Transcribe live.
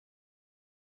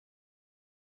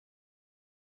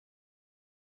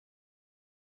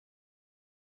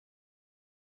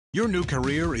Your new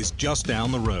career is just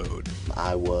down the road.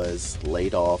 I was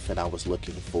laid off and I was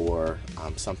looking for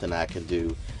something I can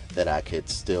do that I could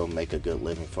still make a good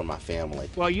living for my family.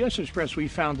 Well, at US Express, we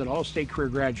found that All-State career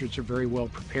graduates are very well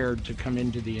prepared to come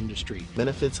into the industry.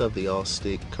 Benefits of the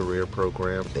All-State career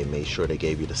program, they made sure they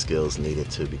gave you the skills needed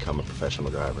to become a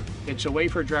professional driver. It's a way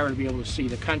for a driver to be able to see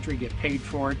the country, get paid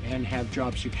for it, and have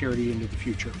job security into the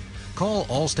future. Call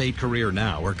All-State Career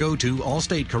now or go to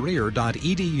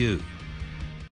allstatecareer.edu.